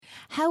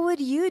How would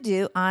you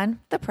do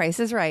on The Price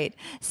is Right?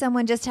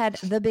 Someone just had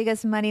the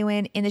biggest money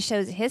win in the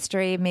show's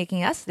history,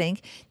 making us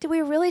think, do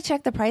we really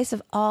check the price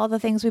of all the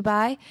things we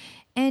buy?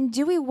 And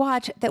do we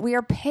watch that we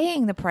are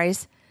paying the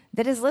price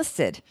that is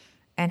listed?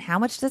 And how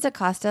much does it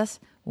cost us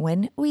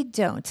when we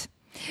don't?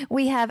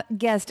 We have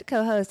guest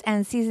co-host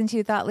and season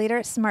 2 thought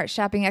leader, smart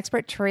shopping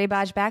expert Trae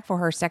Bodge back for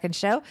her second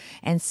show,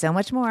 and so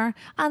much more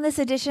on this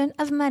edition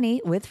of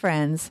Money with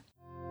Friends.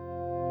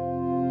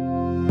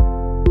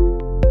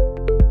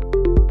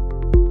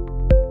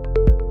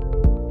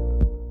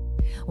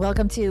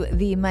 Welcome to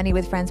the Money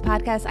with Friends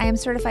podcast. I am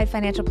certified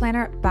financial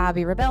planner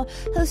Bobbi Rebel,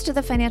 host of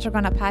the Financial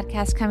Grown Up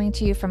podcast, coming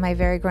to you from my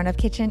very grown up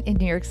kitchen in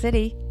New York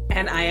City.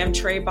 And I am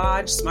Trae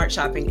Bodge, smart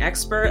shopping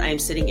expert. I am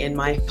sitting in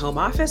my home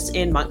office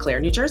in Montclair,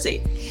 New Jersey.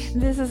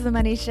 This is the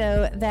Money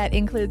Show that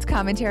includes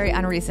commentary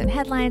on recent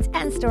headlines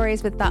and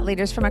stories with thought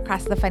leaders from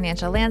across the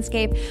financial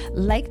landscape.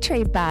 Like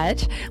Trae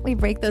Bodge, we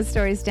break those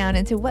stories down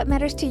into what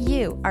matters to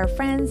you, our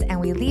friends, and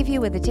we leave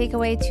you with a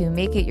takeaway to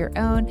make it your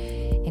own.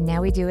 And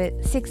now we do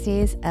it 6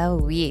 days a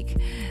week.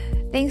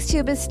 Thanks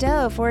to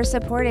Bestow for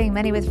supporting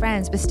Money with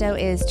Friends. Bestow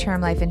is term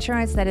life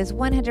insurance that is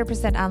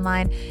 100%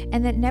 online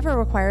and that never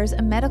requires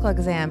a medical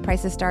exam.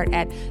 Prices start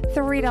at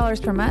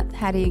 $3 per month.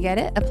 How do you get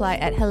it? Apply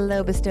at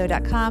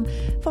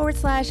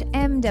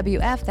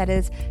hellobestow.com/MWF. That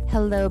is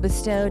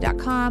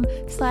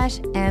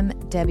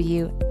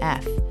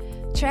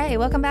hellobestow.com/MWF. Trae,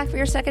 welcome back for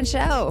your second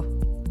show.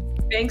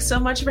 Thanks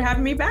so much for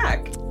having me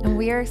back. And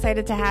we are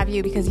excited to have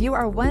you because you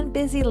are one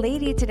busy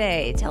lady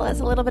today. Tell us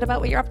a little bit about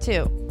what you're up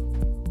to.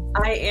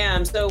 I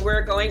am. So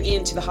we're going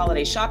into the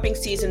holiday shopping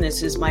season.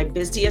 This is my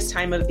busiest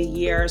time of the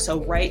year.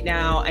 So right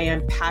now I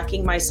am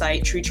packing my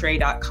site,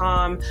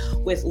 truetrae.com,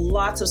 with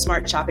lots of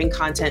smart shopping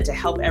content to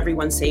help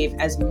everyone save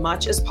as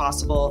much as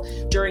possible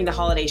during the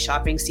holiday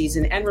shopping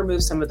season and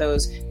remove some of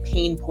those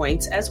pain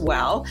points as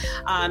well.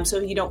 So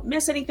you don't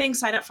miss anything,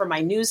 sign up for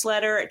my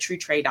newsletter at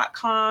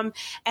truetrae.com.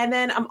 And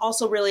then I'm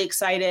also really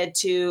excited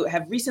to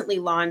have recently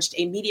launched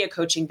a media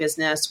coaching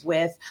business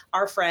with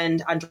our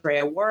friend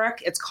Andrea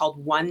Warwick. It's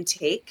called One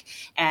Take.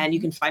 And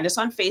you can find us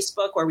on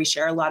Facebook, where we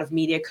share a lot of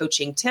media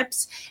coaching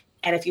tips.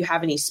 And if you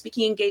have any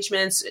speaking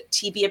engagements,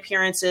 TV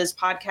appearances,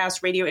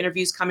 podcasts, radio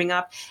interviews coming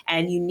up,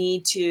 and you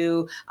need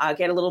to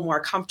get a little more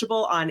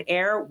comfortable on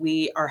air,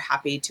 we are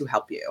happy to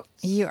help you.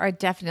 You are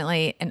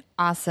definitely an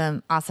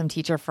awesome, awesome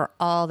teacher for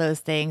all those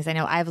things. I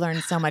know I've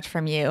learned so much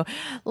from you.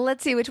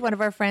 Let's see which one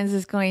of our friends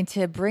is going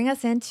to bring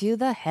us into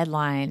the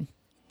headline.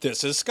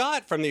 This is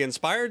Scott from the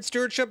Inspired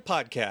Stewardship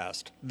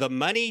Podcast. The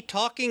money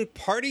talking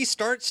party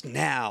starts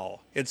now.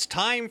 It's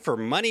time for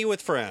Money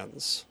with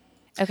Friends.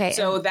 Okay.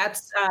 So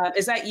that's,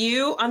 is that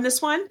you on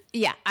this one?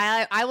 Yeah,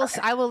 I will. Okay.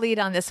 I will lead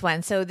on this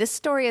one. So this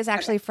story is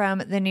actually from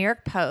the New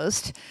York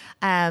Post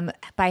by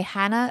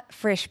Hannah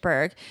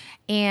Frischberg.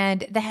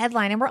 And the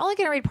headline, and we're only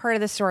going to read part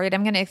of the story, and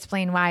I'm going to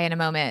explain why in a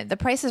moment. The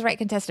Price is Right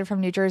contestant from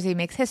New Jersey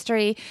makes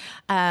history.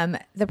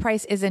 The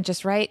price isn't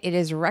just right, it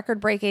is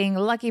record-breaking.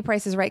 Lucky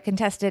Price is Right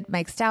contestant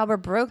Mike Stauber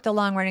broke the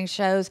long-running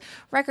show's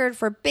record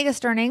for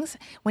biggest earnings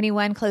when he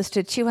won close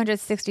to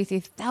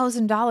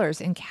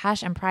 $263,000 in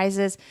cash and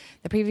prizes.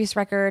 The previous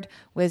record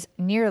was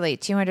nearly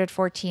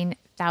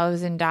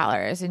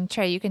 $214,000. And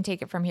Trae, you can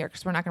take it from here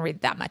because we're not going to read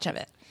that much of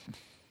it.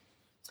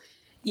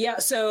 Yeah.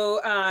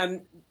 So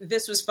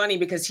this was funny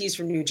because he's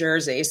from New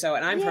Jersey.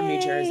 And I'm from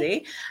New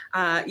Jersey.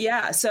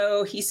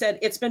 So he said,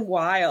 "It's been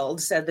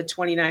wild," said the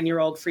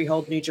 29-year-old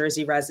Freehold, New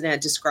Jersey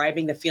resident,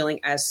 describing the feeling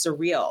as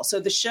surreal.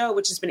 So the show,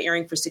 which has been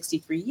airing for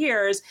 63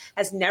 years,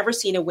 has never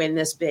seen a win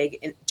this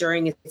big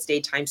during its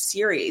daytime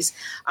series.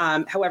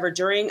 However,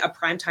 during a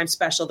primetime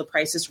special, The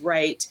Price is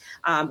Right,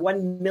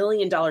 $1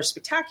 million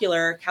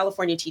spectacular,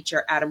 California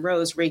teacher Adam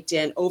Rose raked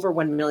in over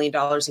 $1 million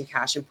in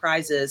cash and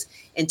prizes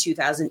in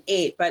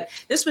 2008. But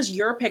this was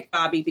your pick,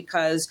 Bobbi,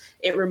 because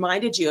it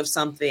reminded you of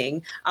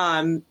something.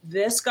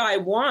 This guy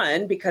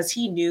won because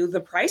he knew the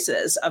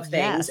prices of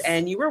things. Yes.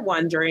 And you were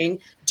wondering,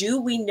 do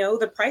we know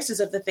the prices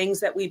of the things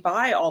that we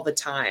buy all the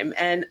time?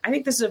 And I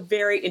think this is a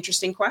very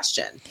interesting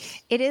question.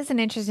 It is an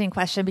interesting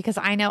question because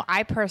I know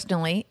I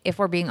personally, if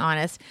we're being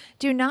honest,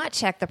 do not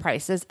check the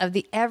prices of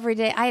the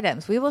everyday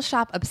items. We will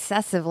shop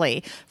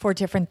obsessively for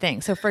different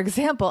things. So for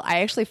example, I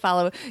actually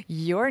follow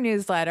your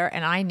newsletter,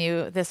 and I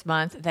knew this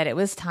month that it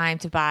was time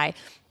to buy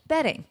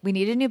bedding. We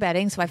needed new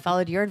bedding, so I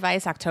followed your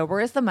advice. October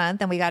is the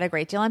month, and we got a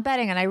great deal on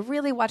bedding, and I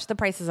really watched the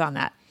prices on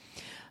that.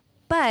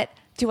 But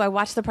do I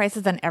watch the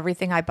prices on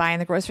everything I buy in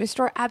the grocery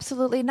store?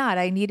 Absolutely not.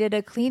 I needed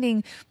a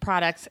cleaning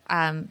product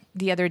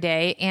the other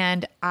day,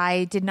 and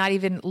I did not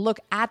even look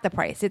at the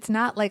price. It's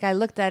not like I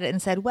looked at it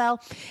and said, well,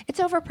 it's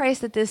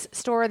overpriced at this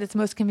store that's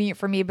most convenient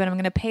for me, but I'm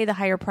going to pay the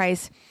higher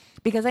price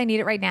because I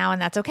need it right now,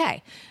 and that's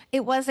okay.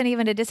 It wasn't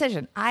even a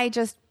decision. I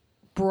just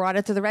brought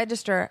it to the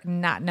register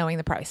not knowing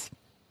the price.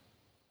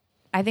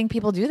 I think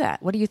people do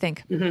that. What do you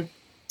think? Mm-hmm.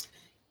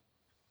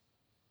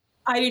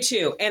 I do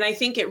too. And I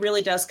think it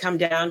really does come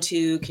down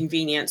to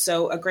convenience.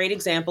 So a great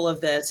example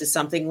of this is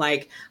something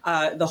like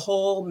the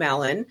whole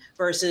melon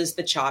versus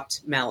the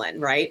chopped melon,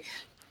 right?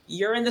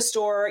 You're in the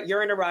store,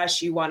 you're in a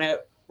rush, you want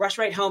to rush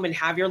right home and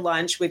have your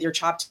lunch with your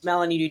chopped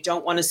melon. You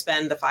don't want to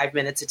spend the 5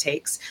 minutes it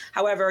takes.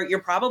 However, you're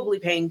probably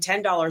paying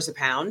 $10 a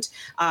pound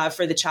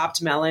for the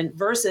chopped melon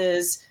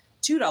versus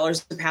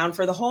 $2 a pound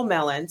for the whole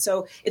melon.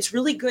 So it's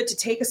really good to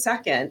take a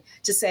second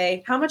to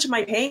say, how much am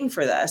I paying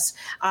for this?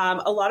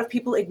 A lot of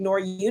people ignore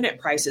unit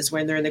prices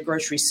when they're in the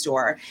grocery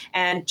store.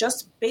 And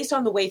just based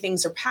on the way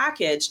things are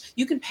packaged,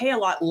 you can pay a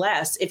lot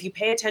less if you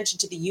pay attention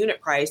to the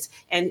unit price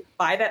and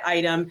buy that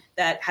item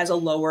that has a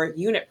lower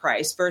unit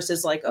price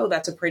versus like, oh,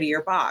 that's a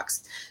prettier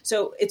box.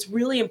 So it's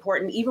really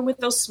important, even with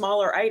those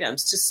smaller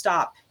items, to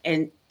stop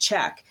and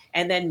check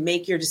and then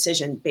make your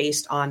decision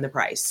based on the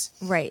price.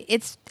 Right.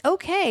 It's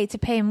okay to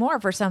pay more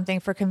for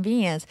something for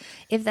convenience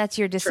if that's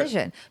your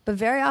decision. True. But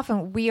very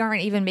often we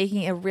aren't even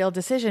making a real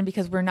decision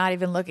because we're not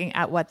even looking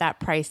at what that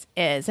price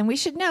is. And we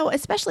should know,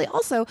 especially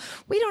also,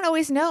 we don't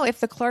always know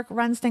if the clerk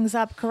runs things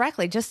up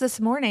correctly. Just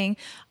this morning,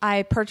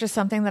 I purchased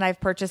something that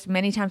I've purchased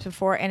many times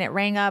before, and it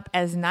rang up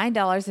as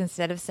 $9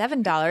 instead of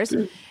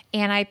 $7.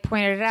 And I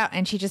pointed it out,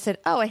 and she just said,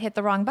 oh, I hit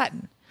the wrong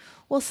button.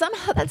 Well,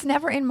 somehow that's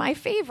never in my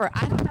favor.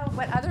 I don't know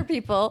what other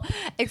people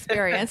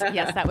experience.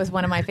 Yes, that was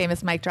one of my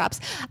famous mic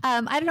drops.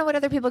 I don't know what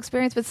other people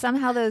experience, but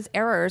somehow those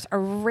errors are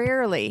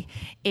rarely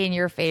in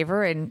your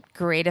favor, and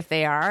great if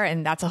they are.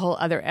 And that's a whole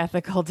other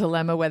ethical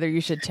dilemma, whether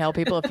you should tell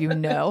people if you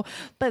know.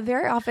 But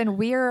very often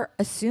we're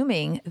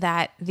assuming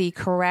that the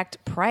correct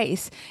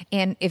price,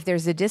 and if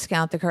there's a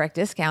discount, the correct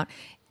discount,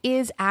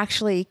 is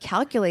actually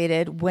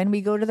calculated when we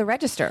go to the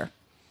register.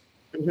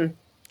 Mm-hmm.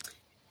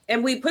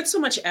 And we put so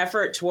much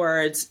effort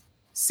towards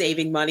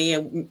saving money,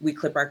 and we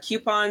clip our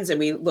coupons and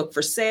we look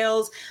for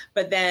sales,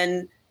 but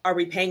then are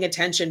we paying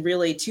attention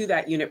really to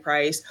that unit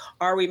price?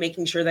 Are we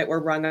making sure that we're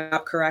rung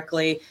up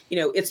correctly?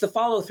 It's the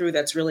follow through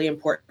that's really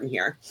important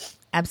here.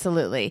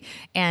 Absolutely.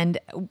 And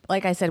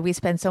like I said, we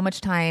spend so much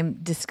time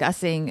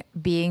discussing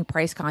being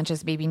price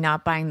conscious, maybe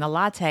not buying the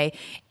latte,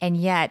 and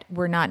yet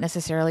we're not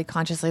necessarily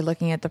consciously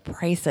looking at the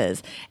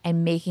prices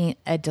and making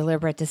a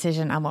deliberate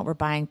decision on what we're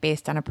buying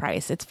based on a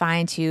price. It's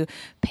fine to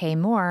pay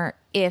more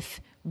if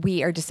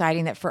we are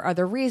deciding that for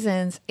other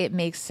reasons, it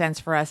makes sense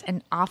for us.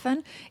 And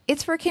often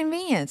it's for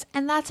convenience,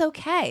 and that's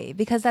okay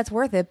because that's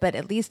worth it. But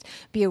at least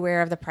be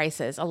aware of the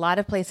prices. A lot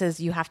of places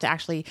you have to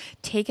actually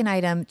take an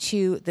item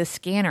to the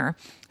scanner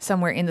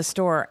somewhere in the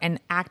store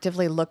and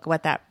actively look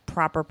what that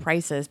proper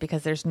price is,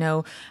 because there's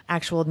no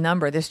actual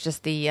number. There's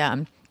just the,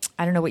 I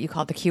don't know what you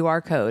call it, the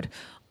QR code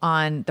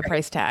on the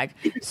price tag.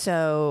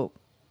 So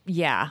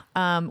yeah,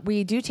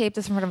 we do tape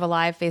this in front of a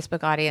live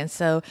Facebook audience.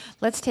 So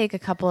let's take a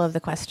couple of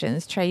the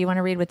questions. Trae, you want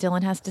to read what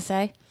Dylan has to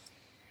say?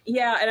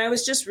 Yeah, and I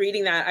was just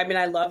reading that. I mean,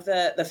 I love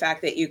the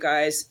fact that you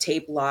guys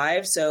tape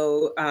live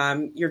so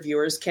your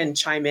viewers can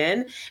chime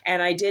in.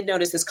 And I did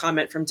notice this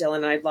comment from Dylan,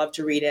 and I'd love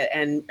to read it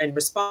and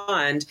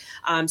respond.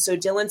 So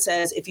Dylan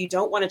says, if you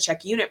don't want to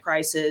check unit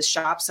prices,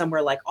 shop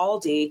somewhere like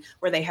Aldi,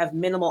 where they have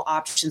minimal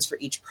options for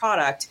each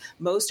product.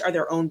 Most are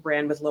their own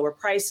brand with lower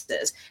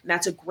prices. And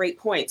that's a great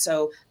point.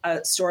 So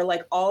a store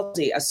like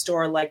Aldi, a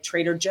store like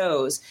Trader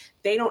Joe's,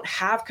 they don't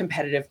have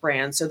competitive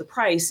brands, so the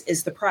price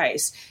is the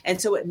price.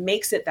 And so it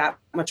makes it that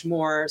much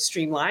more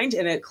streamlined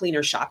and a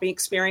cleaner shopping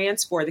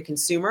experience for the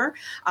consumer.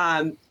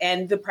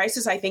 And the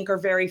prices, I think, are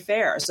very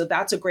fair. So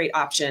that's a great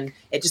option.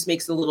 It just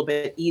makes it a little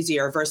bit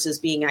easier versus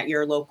being at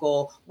your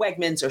local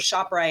Wegmans or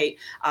ShopRite,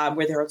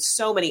 where there are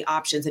so many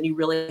options, and you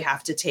really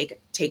have to take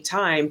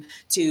time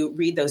to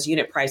read those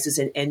unit prices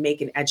and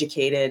make an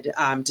educated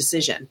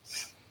decision.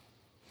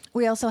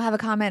 We also have a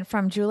comment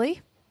from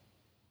Julie.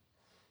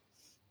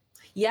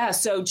 Yeah.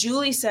 So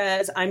Julie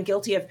says, I'm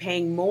guilty of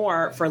paying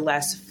more for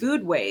less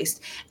food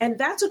waste. And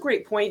that's a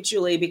great point,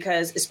 Julie,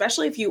 because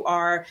especially if you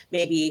are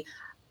maybe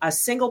a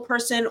single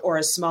person or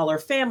a smaller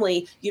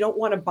family, you don't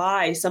want to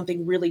buy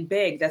something really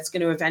big that's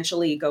going to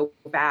eventually go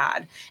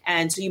bad.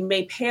 And so you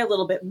may pay a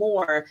little bit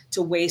more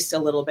to waste a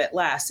little bit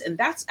less. And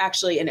that's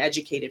actually an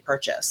educated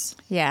purchase.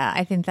 Yeah,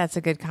 I think that's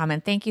a good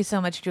comment. Thank you so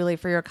much, Julie,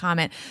 for your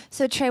comment.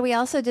 So Trae, we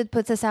also did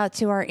put this out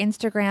to our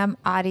Instagram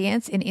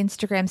audience in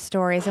Instagram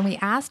stories. And we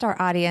asked our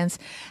audience,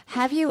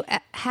 have you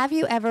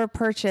ever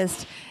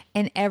purchased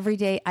an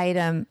everyday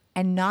item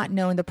and not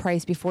known the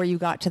price before you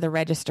got to the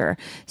register?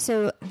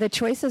 So the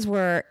choices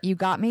were, you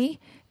got me,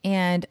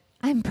 and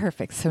I'm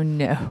perfect, so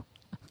no.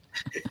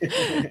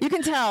 You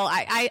can tell,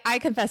 I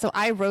confess, so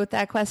I wrote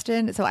that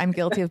question, so I'm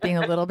guilty of being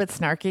a little bit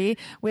snarky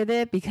with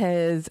it,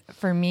 because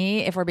for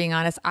me, if we're being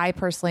honest, I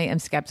personally am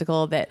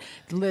skeptical that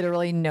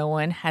literally no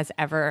one has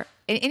ever,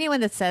 anyone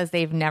that says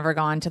they've never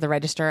gone to the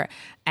register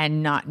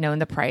and not known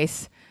the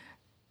price,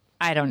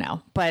 I don't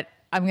know, but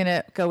I'm going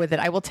to go with it.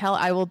 I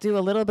will do a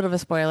little bit of a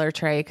spoiler,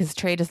 Trae, because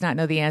Trae does not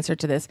know the answer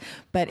to this,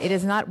 but it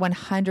is not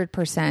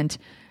 100%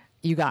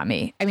 you got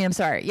me. I mean, I'm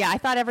sorry. Yeah, I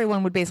thought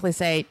everyone would basically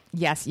say,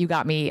 yes, you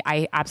got me.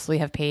 I absolutely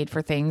have paid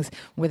for things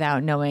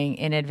without knowing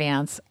in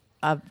advance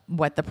of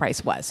what the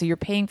price was. So you're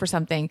paying for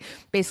something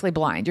basically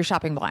blind. You're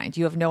shopping blind.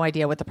 You have no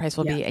idea what the price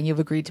will be, and you've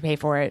agreed to pay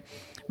for it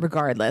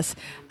regardless.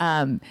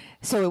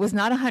 So it was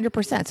not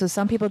 100%. So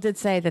some people did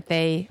say that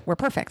they were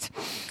perfect.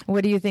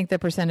 What do you think the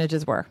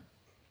percentages were?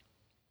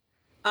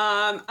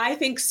 I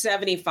think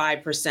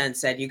 75%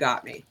 said you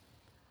got me.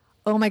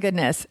 Oh my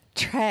goodness.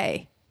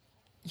 Trae,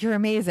 you're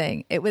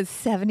amazing. It was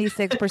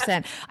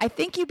 76%. I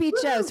think you beat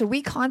Joe. So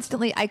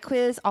I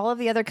quiz all of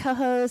the other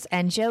co-hosts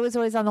and Joe is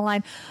always on the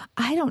line.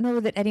 I don't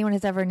know that anyone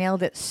has ever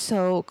nailed it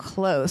so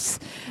close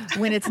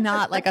when it's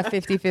not like a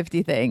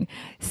 50-50 thing.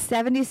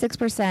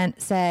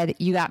 76% said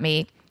you got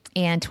me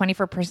and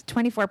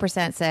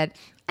 24% said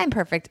I'm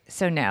perfect.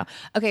 So no.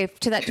 Okay.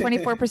 To that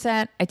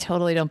 24%, I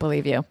totally don't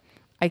believe you.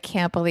 I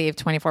can't believe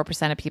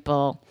 24% of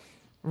people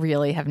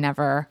really have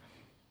never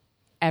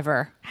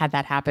ever had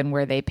that happen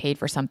where they paid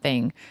for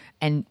something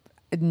and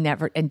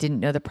didn't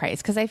know the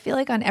price. Cause I feel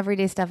like on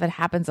everyday stuff, it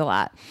happens a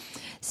lot.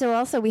 So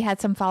also we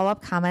had some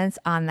follow-up comments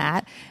on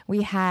that.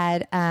 We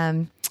had,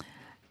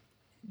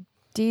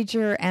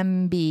 Deidre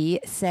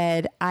MB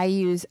said, I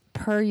use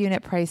per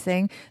unit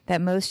pricing that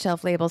most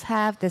shelf labels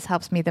have. This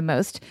helps me the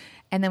most.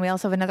 And then we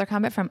also have another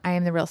comment from I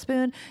Am the Real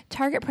Spoon.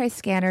 Target price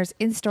scanners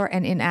in store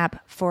and in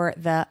app for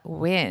the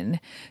win.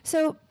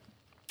 So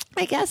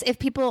I guess if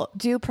people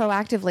do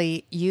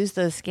proactively use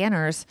those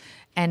scanners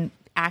and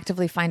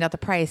actively find out the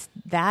price,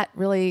 that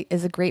really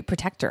is a great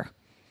protector.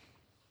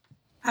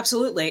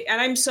 Absolutely.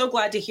 And I'm so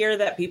glad to hear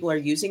that people are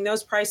using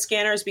those price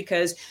scanners,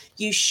 because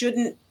you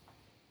shouldn't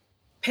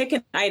pick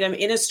an item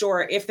in a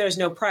store if there's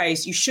no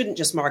price. You shouldn't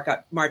just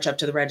march up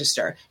to the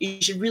register.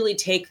 You should really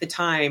take the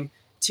time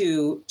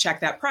to check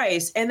that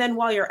price. And then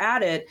while you're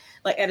at it,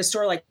 like at a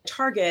store like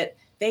Target,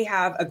 they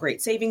have a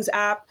great savings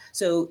app.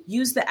 So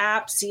use the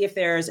app, see if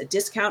there's a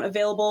discount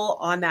available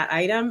on that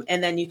item,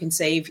 and then you can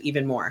save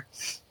even more.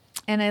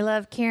 And I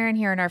love Karen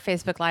here in our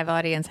Facebook Live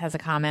audience has a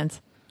comment.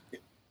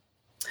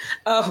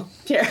 Oh,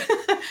 Karen.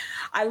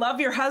 I love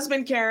your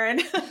husband,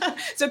 Karen.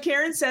 So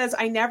Karen says,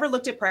 I never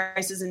looked at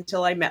prices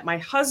until I met my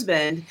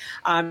husband.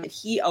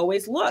 He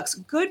always looks.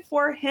 Good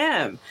for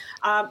him.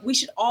 We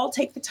should all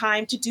take the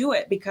time to do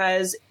it,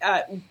 because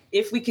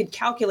if we could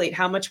calculate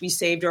how much we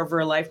saved over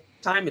a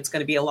lifetime, it's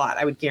going to be a lot,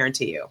 I would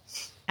guarantee you.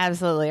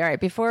 Absolutely. All right.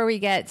 Before we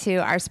get to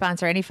our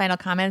sponsor, any final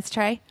comments,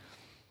 Trae?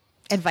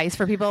 Advice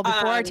for people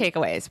before our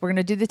takeaways? We're going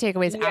to do the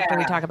takeaways after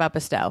we talk about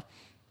Bestow.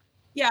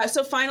 Yeah.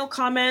 So final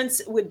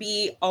comments would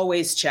be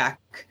always check,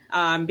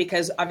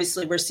 because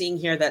obviously we're seeing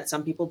here that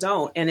some people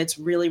don't, and it's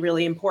really,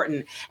 really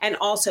important. And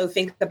also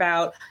think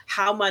about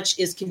how much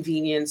is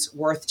convenience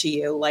worth to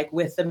you, like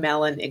with the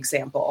melon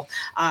example.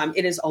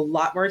 It is a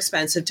lot more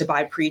expensive to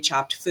buy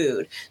pre-chopped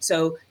food.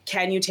 So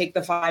can you take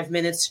the 5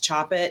 minutes to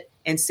chop it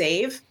and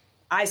save?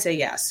 I say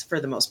yes, for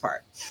the most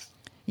part.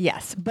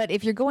 Yes. But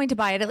if you're going to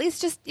buy it, at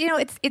least just,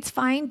 it's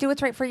fine. Do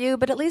what's right for you,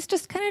 but at least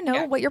just kind of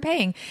know what you're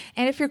paying.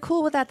 And if you're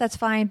cool with that, that's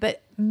fine.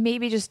 But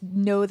maybe just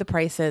know the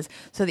prices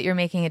so that you're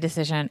making a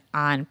decision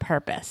on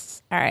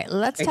purpose. All right.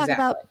 Let's talk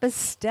about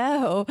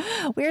Bestow.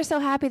 We are so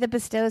happy that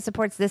Bestow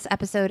supports this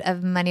episode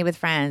of Money with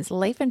Friends.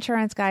 Life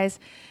insurance, guys,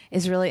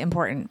 is really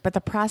important, but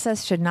the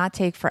process should not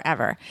take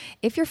forever.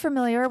 If you're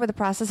familiar with the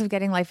process of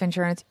getting life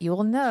insurance, you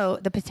will know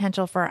the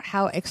potential for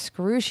how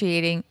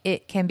excruciating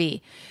it can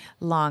be.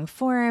 Long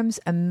forms,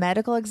 a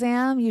medical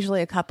exam,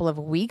 usually a couple of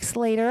weeks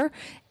later,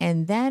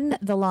 and then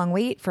the long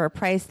wait for a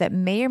price that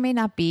may or may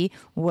not be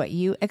what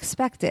you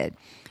expected.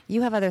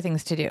 You have other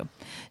things to do.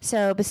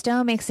 So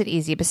Bestow makes it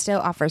easy. Bestow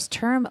offers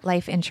term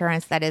life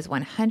insurance that is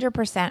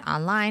 100%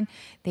 online.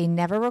 They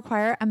never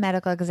require a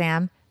medical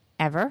exam,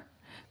 ever.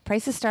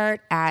 Prices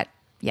start at,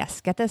 yes,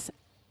 get this,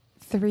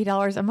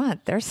 $3 a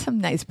month. There's some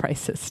nice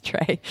prices,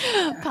 Trae.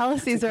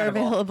 Policies are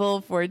available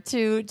for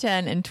 2,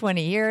 10, and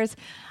 20 years.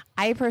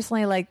 I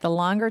personally like the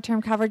longer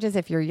term coverages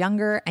if you're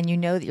younger and you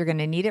know that you're going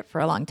to need it for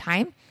a long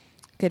time.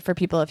 Good for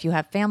people if you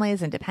have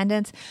families and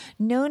dependents.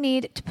 No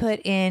need to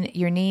put in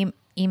your name,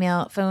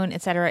 email, phone,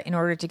 etc. in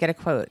order to get a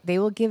quote. They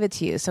will give it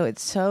to you. So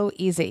it's so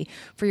easy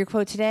for your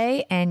quote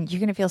today. And you're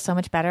going to feel so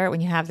much better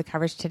when you have the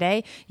coverage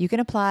today. You can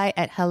apply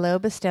at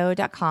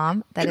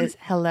hellobestow.com. That is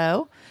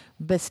hello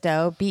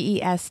bestow,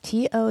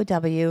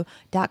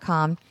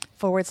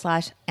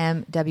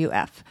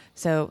 bestow.com/MWF.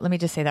 So let me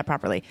just say that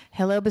properly.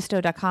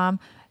 hellobestow.com,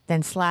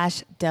 then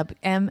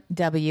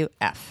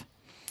 /MWF.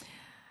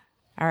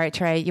 All right,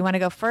 Trae, you want to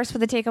go first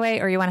with the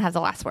takeaway or you want to have the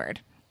last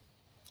word?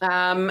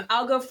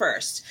 I'll go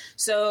first.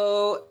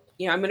 So,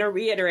 I'm going to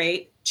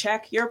reiterate,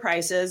 check your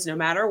prices no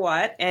matter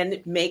what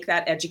and make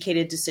that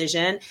educated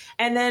decision.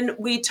 And then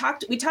we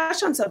touched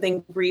on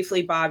something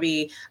briefly,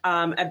 Bobbi,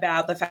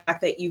 about the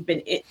fact that you've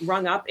been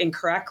rung up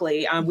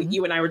incorrectly.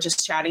 You and I were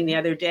just chatting the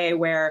other day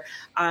where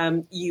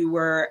you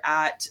were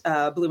at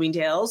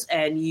Bloomingdale's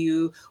and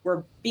you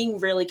were being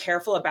really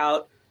careful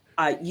about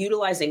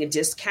utilizing a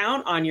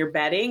discount on your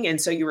bedding. And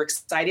so you were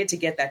excited to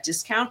get that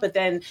discount, but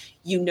then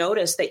you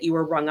noticed that you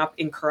were rung up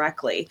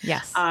incorrectly.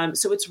 Yes.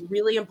 So it's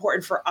really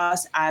important for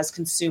us as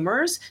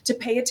consumers to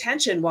pay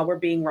attention while we're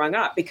being rung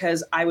up,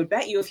 because I would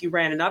bet you if you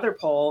ran another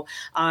poll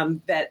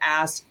that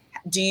asked,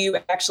 do you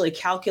actually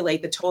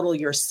calculate the total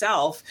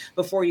yourself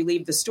before you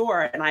leave the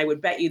store? And I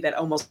would bet you that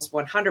almost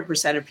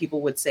 100% of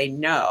people would say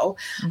no.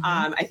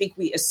 I think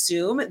we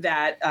assume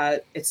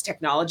that it's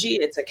technology,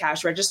 it's a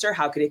cash register.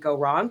 How could it go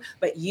wrong?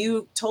 But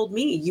you told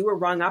me you were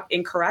rung up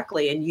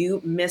incorrectly and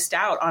you missed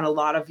out on a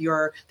lot of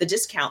the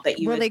discount that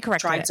you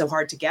tried so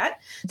hard to get.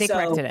 They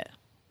corrected it.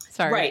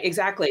 Sorry. Right,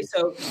 exactly.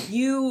 So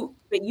you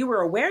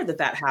were aware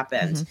that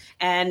happened.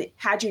 And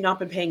had you not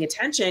been paying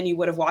attention, you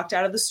would have walked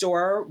out of the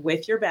store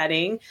with your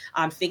bedding,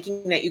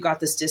 thinking that you got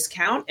this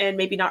discount and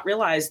maybe not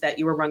realized that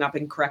you were rung up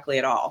incorrectly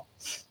at all.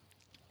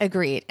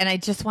 Agreed. And I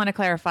just want to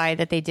clarify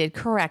that they did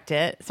correct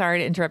it. Sorry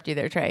to interrupt you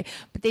there, Trae,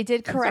 but they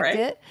did correct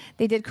it.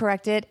 They did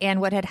correct it.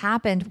 And what had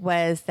happened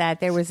was that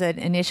there was an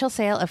initial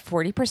sale of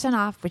 40%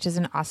 off, which is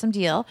an awesome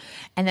deal.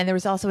 And then there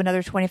was also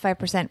another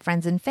 25%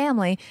 friends and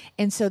family.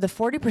 And so the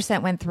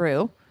 40% went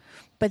through,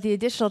 but the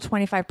additional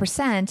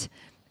 25%,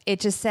 it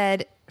just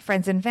said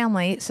friends and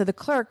family. So the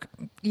clerk,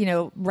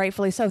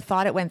 rightfully so,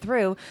 thought it went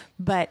through,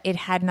 but it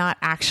had not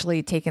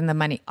actually taken the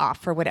money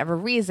off for whatever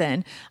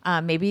reason.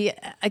 Maybe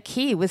a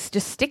key was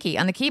just sticky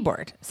on the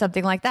keyboard,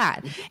 something like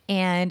that.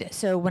 And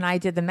so when I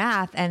did the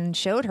math and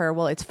showed her,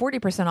 well, it's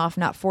 40% off,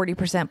 not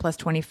 40% plus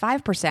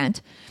 25%.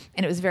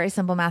 And it was very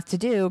simple math to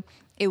do.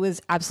 It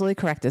was absolutely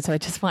corrected. So I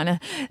just want to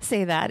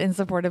say that in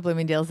support of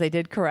Bloomingdale's, they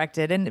did correct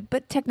it.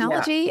 But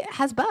technology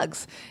has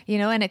bugs,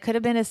 and it could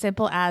have been as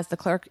simple as the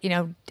clerk,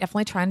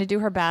 definitely trying to do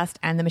her best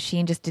and the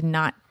machine just did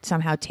not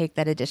somehow take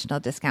that additional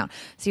discount.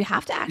 So you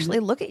have to actually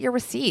look at your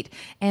receipt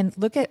and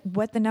look at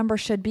what the number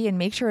should be and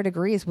make sure it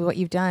agrees with what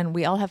you've done.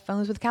 We all have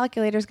phones with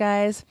calculators,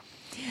 guys.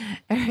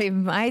 All right,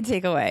 my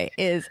takeaway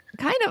is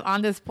kind of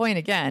on this point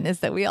again, is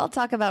that we all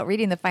talk about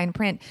reading the fine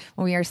print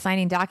when we are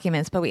signing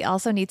documents, but we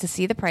also need to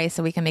see the price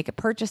so we can make a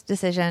purchase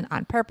decision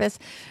on purpose.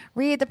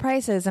 Read the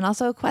prices and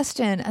also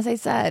question, as I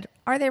said,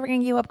 are they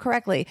ringing you up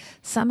correctly?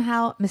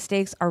 Somehow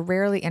mistakes are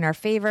rarely in our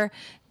favor.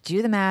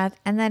 Do the math,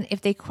 and then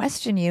if they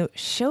question you,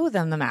 show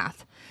them the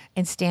math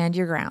and stand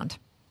your ground.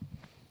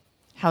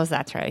 How's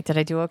that, Trae? Did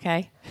I do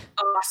okay?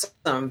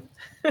 Awesome.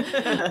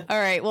 All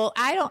right. Well,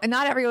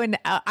 not everyone,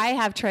 I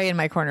have Trae in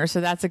my corner,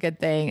 so that's a good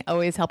thing.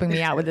 Always helping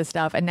me out with this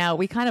stuff. And now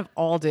we kind of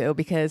all do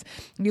because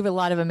we have a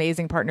lot of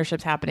amazing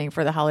partnerships happening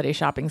for the holiday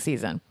shopping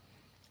season.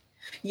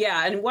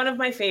 Yeah, and one of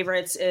my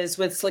favorites is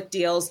with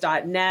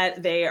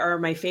slickdeals.net. They are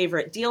my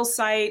favorite deal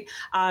site.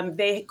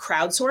 They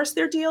crowdsource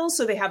their deals,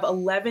 so they have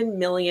 11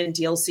 million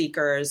deal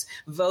seekers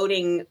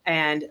voting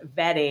and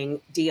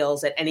vetting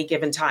deals at any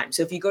given time.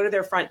 So if you go to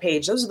their front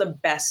page, those are the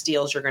best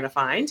deals you're going to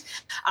find.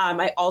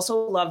 I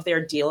also love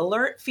their deal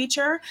alert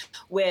feature,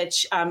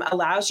 which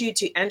allows you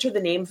to enter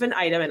the name of an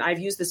item, and I've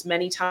used this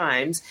many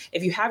times.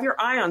 If you have your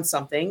eye on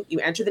something, you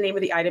enter the name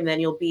of the item, then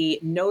you'll be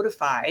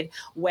notified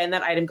when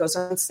that item goes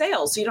on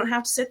sale. So you don't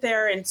have to sit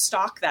there and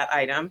stock that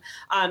item.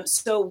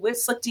 So with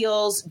Slick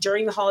Deals,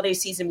 during the holiday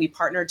season, we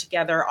partnered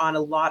together on a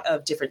lot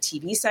of different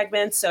TV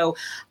segments. So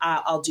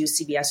I'll do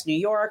CBS New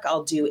York,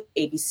 I'll do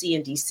ABC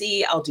and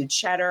DC, I'll do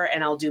Cheddar,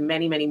 and I'll do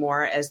many, many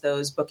more as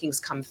those bookings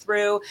come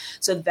through.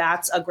 So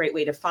that's a great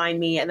way to find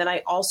me. And then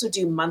I also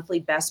do monthly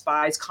Best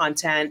Buys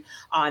content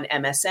on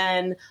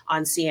MSN,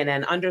 on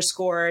CNN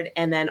Underscored,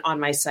 and then on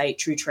my site,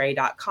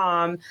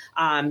 truetrae.com.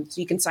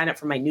 So you can sign up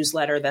for my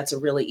newsletter. That's a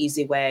really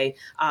easy way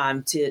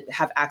to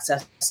have access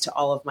to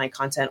all of my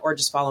content, or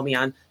just follow me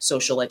on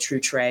social at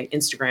TrueTrae,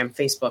 Instagram,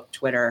 Facebook,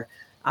 Twitter,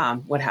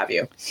 what have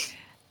you.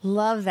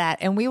 Love that.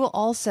 And we will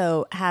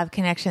also have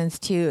connections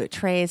to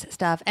Trae's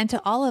stuff and to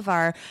all of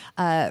our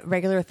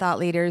regular thought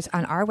leaders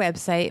on our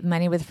website,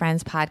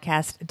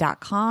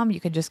 moneywithfriendspodcast.com. You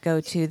can just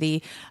go to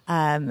the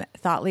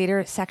thought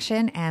leader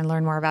section and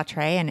learn more about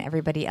Trae and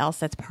everybody else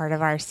that's part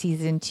of our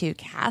season 2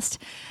 cast.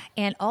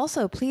 And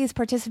also, please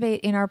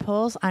participate in our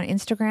polls on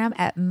Instagram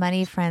at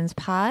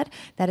MoneyFriendsPod.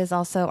 That is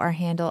also our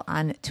handle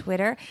on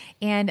Twitter.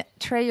 And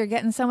Trae, you're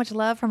getting so much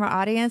love from our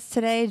audience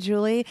today.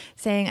 Julie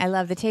saying, I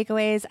love the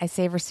takeaways. I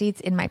save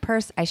receipts in my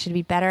purse. I should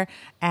be better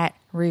at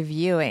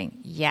reviewing.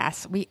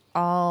 Yes, we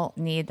all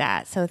need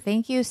that. So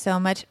thank you so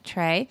much,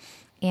 Trae.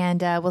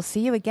 And we'll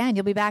see you again.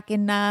 You'll be back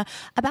in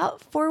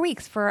about 4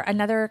 weeks for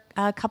another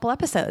couple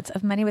episodes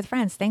of Money with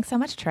Friends. Thanks so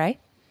much, Trae.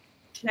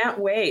 Can't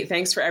wait.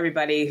 Thanks for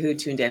everybody who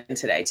tuned in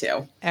today,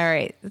 too. All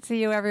right. See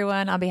you,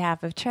 everyone. On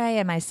behalf of Trae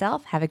and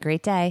myself, have a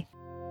great day.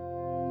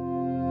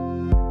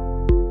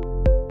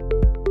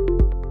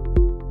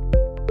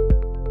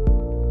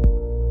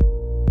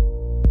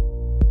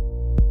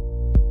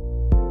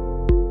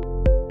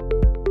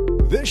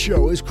 This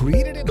show is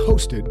created and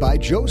hosted by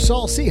Joe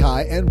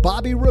Saul-Sehy and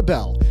Bobbi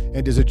Rebell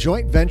and is a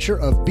joint venture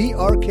of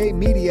BRK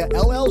Media,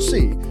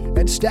 LLC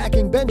and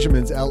Stacking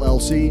Benjamins,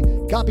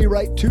 LLC,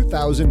 copyright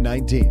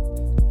 2019.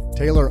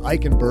 Taylor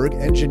Eichenberg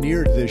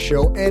engineered this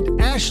show, and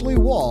Ashley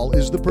Wall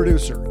is the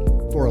producer.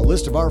 For a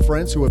list of our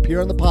friends who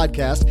appear on the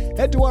podcast,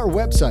 head to our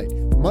website,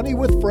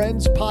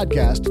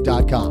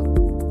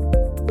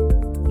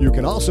 moneywithfriendspodcast.com. You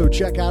can also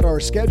check out our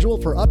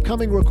schedule for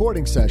upcoming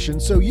recording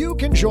sessions so you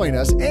can join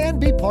us and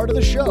be part of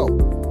the show.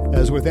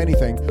 As with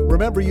anything,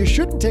 remember you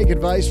shouldn't take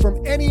advice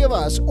from any of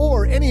us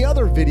or any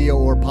other video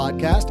or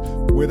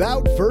podcast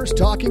without first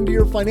talking to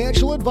your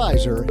financial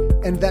advisor,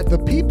 and that the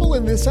people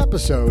in this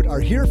episode are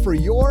here for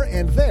your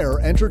and their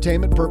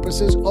entertainment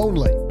purposes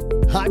only.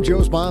 I'm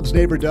Joe's mom's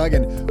neighbor, Doug,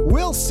 and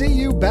we'll see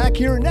you back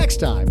here next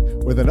time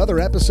with another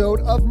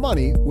episode of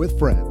Money with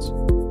Friends.